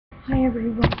Hi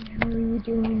everyone, how are you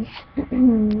doing?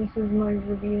 This is my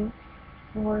review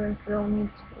for Girl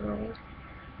Meets World.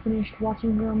 Finished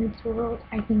watching Girl Meets World.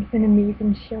 I think it's an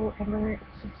amazing show ever. It's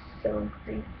just so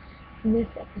great. In this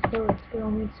episode,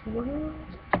 Girl Meets World.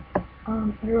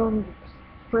 Everyone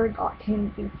forgot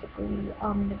him basically.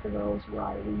 The girls,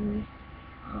 Riley,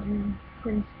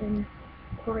 for instance,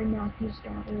 Cory Matthew's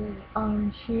daughter.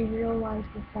 She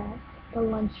realizes that the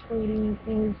lunch lady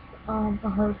is a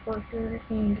hard worker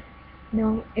and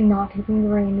not taking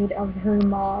granted of her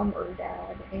mom or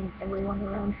dad and everyone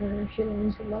around her. She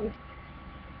learns a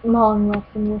long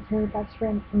lesson with her best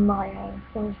friend Maya.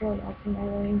 So it was really awesome. I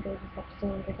really enjoyed this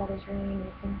episode. I thought it was really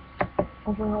amazing.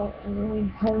 Overall, I really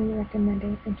highly recommend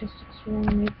it. It just looks really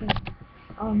amazing.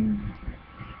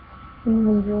 It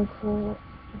was really cool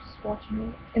just watching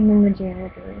it. And then the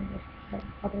janitor and the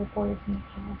other boys in the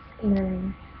class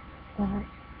learning that,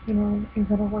 you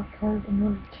gotta work hard in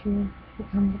order to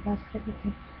become the best that you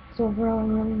can. So overall, I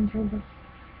really enjoyed this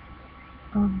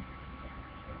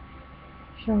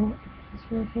show. It's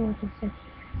really cool to see.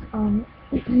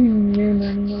 You're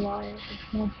learning a lot.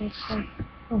 It's not just like,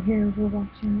 oh, here we're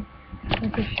watching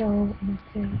like a show, and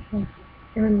it's like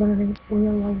you're learning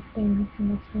real life things,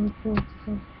 and that's really cool to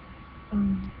see.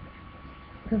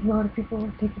 Because a lot of people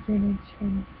take advantage,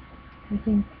 and I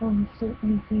think it's so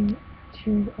easy to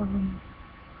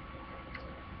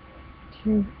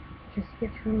just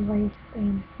get through life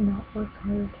and not work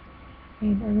hard.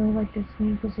 And I really like this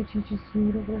game because it teaches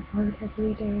you to work hard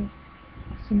every day,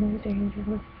 single day, to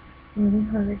work really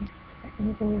hard at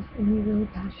your goals and be really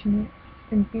passionate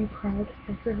and be proud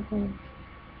of your goals.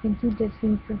 Thank you,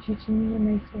 Disney, for teaching me a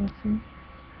nice lesson.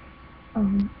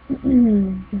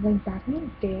 Like back in the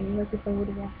day, like if I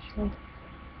would watch like,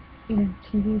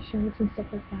 TV shows and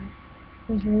stuff like that,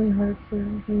 it was really hard for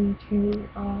me to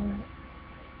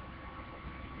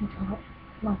taught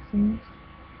lessons,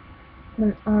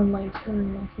 like her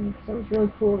lessons. So it was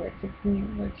really cool that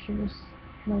she was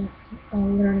like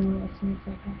learning lessons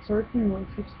like that. So her voice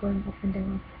keeps going up and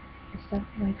down. Except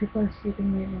like people are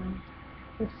sleeping right now.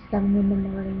 It's 7 in the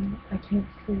morning. I can't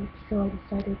sleep, so I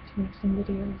decided to make some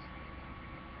videos.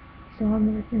 So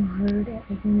I'm working hard at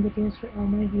making videos for all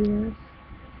my viewers.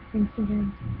 Thanks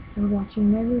again for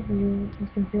watching my review. You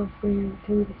can feel free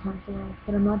to leave a comment below,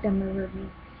 but I'm not done my review.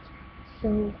 So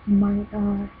Maya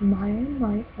and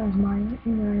Riley,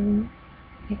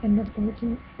 they end up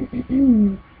working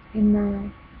in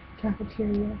the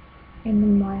cafeteria, and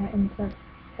then Maya ends up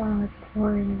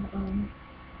pouring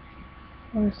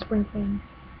or sprinkling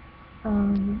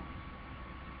some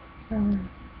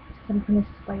kind of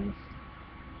spice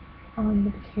on the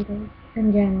potatoes. And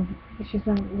again, she's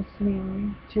not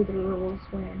listening to the rules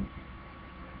when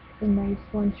the nice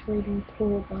lunch lady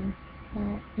told them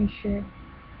that you should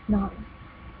not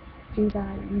do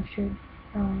that. You should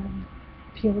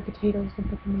peel the potatoes and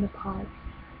put them in the pot.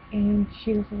 And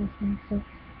she doesn't listen. So,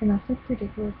 and that's like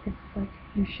ridiculous because like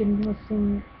you shouldn't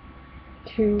listen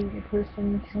to the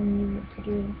person telling you what to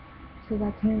do. So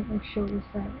that kind of like shows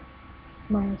that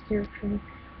Maya's character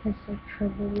has like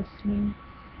trouble listening.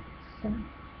 So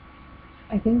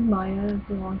I think Maya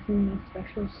belongs in a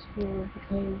special school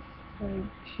because like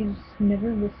she's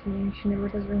never listening. She never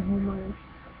does her homework,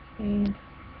 and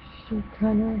she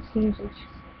kind of seems like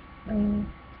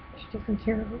she doesn't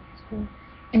care about school.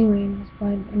 Anyways, but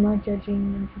I'm not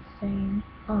judging, I'm just saying.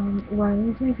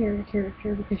 Riley's my favorite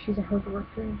character because she's a hard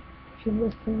worker. She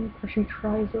listens, or she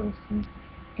tries to listen,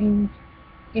 and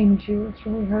she works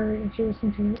really hard, and she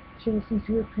listens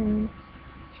to her parents.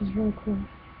 She's really cool.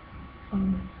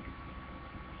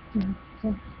 Yeah,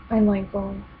 so I like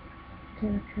all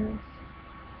characters,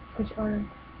 which are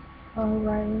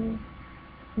Riley,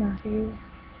 Matthews,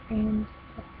 and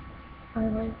I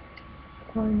like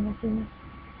Cory Matthews.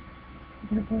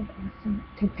 They're both awesome.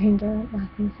 Topanga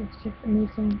Matthews is just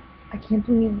amazing. I can't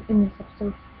believe in this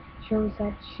episode shows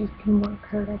that she can work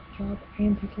hard at the job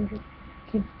and take care of her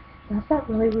kids. That's not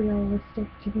really realistic,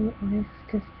 to be honest,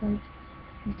 because like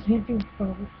you can't do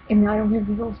both. And I don't think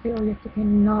people feel realistic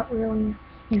and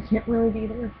you can't really be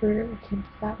there for your kids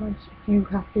that much. You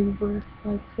have to work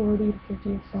like 40 to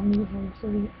 50 or 70 hours a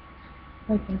week.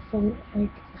 Like that's so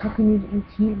like how can you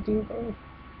can't do both.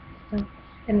 So,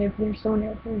 and if there's someone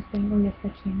else who's saying, oh yes I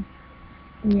can.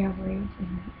 Yeah, right.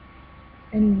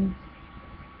 Anyways.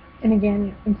 And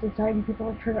again, in society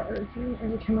people try to argue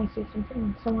every time I say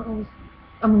something, someone always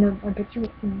I bet you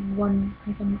one I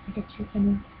bet you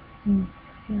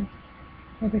yeah.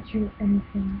 I bet you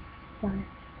anything that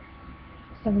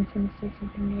someone's gonna say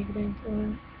something negative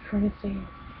or try to say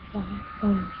that,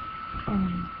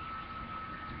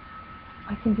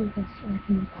 I can do this or I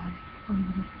can do that.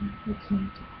 You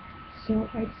can't. So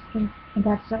I just think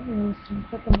that's not realistic,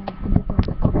 but the mom can do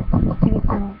that. And it's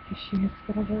not a shift,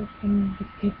 whatever, and the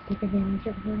kids take advantage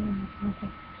of her, and it's not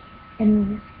like,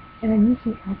 anyway. And then you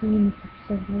see Eddy in this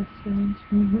episode was strange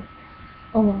for me.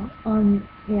 Oh well,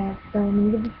 yeah, so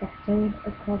maybe this episode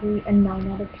are probably a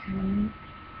 9 out of 10,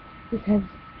 because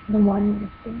the one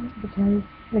thing, because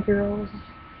the girls,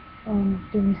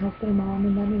 didn't help their mom,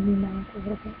 and that made me mad a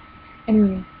little bit.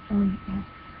 Anyway, yeah,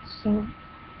 so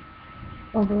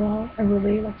overall,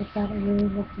 like I said, I really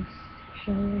love this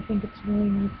show. I think it's really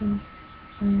amazing,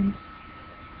 and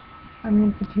I'm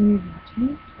going to continue watching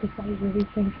it because I really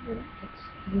think it's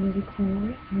really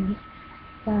cool, and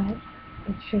that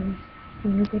it shows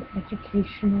really good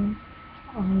educational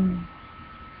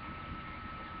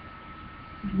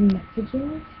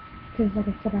messages. Because, like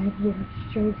I said, I have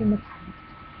watched shows in the past,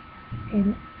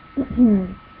 and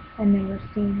I never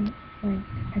seen like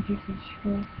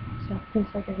educational stuff.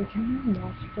 Because like every time I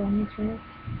watch film shows,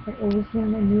 I always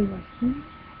learn a new lesson,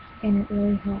 and it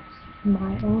really helps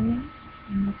my own life,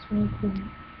 and that's really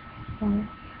cool.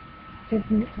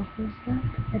 Disney offers that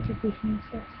educational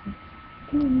stuff.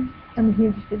 So, I'm a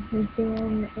huge Disney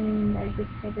fan, and I just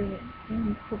love it.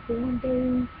 And hopefully one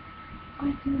day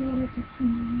I can go to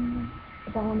Disney,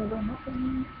 but that will never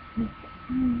happen.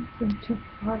 It's too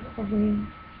far away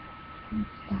from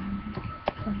style.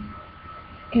 So,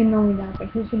 and not only that, but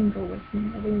who's gonna go with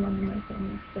me? Everyone in my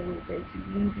family is so busy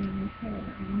leaving, and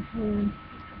I'm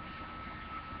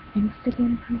Thanks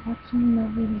again for watching my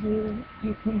review.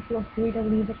 You can feel free to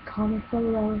leave a comment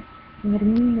below,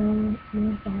 letting me know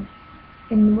your thoughts.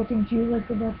 And what did you like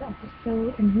about the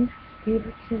episode, and who's your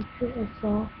favorite character as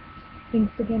well.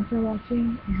 Thanks again for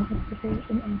watching, and have a great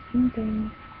and awesome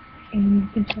day. And you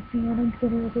can check me out on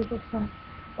Twitter, Google+.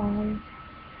 Bye.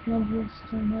 Love you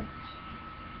so much.